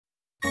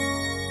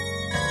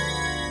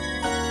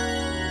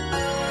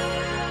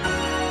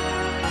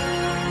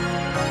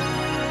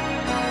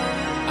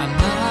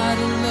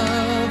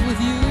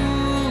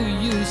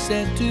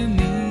said to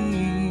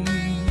me,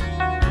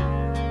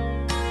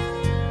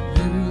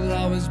 you'll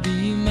always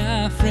be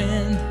my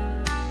friend.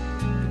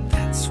 But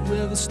that's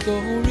where the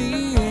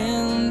story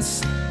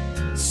ends.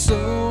 So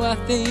I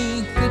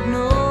think that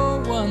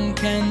no one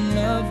can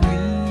love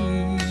me.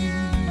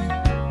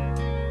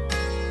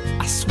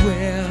 I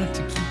swear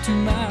to keep to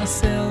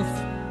myself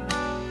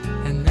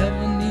and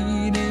never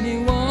need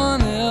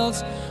anyone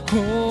else.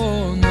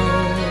 Oh no.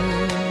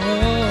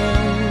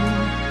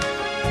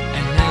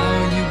 And now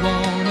you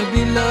wanna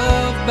be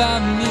loved by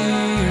me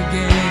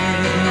again.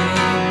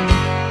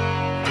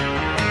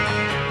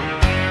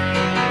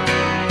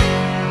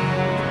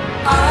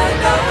 I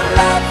know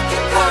love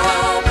can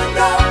come and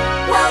go.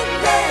 One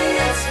day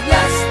it's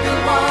less than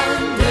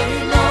one day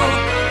more.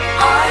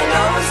 I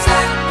know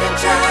second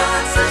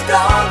chances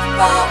don't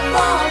fall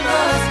from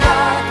the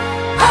sky.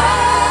 I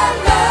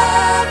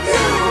love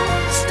you,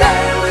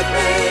 stay with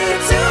me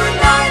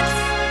tonight,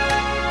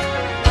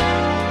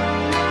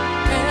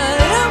 and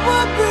it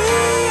will be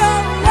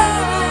alright.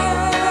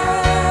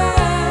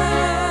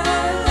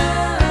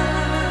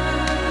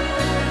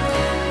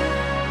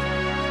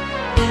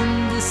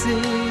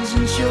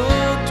 Indecision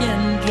sure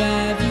can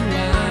drive you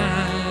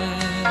wild.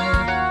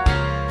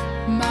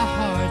 My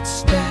heart's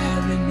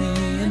staring me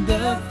in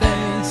the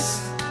face.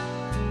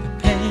 The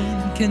pain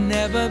can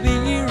never be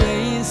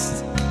erased.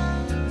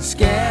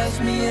 Scares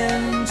me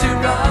into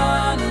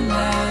running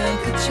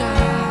like a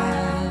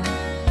child.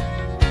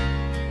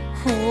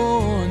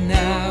 Oh,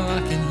 now I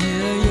can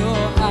hear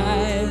your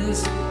eyes.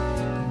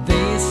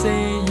 They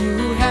say you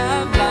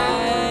have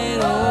light.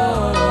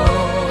 Oh,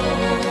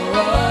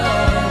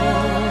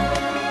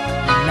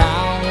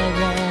 now I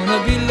wanna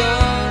be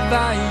loved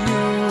by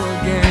you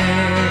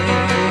again.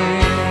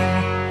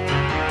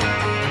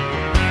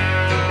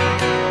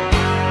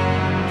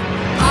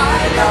 I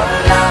know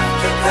love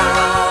can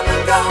come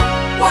and go.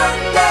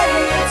 One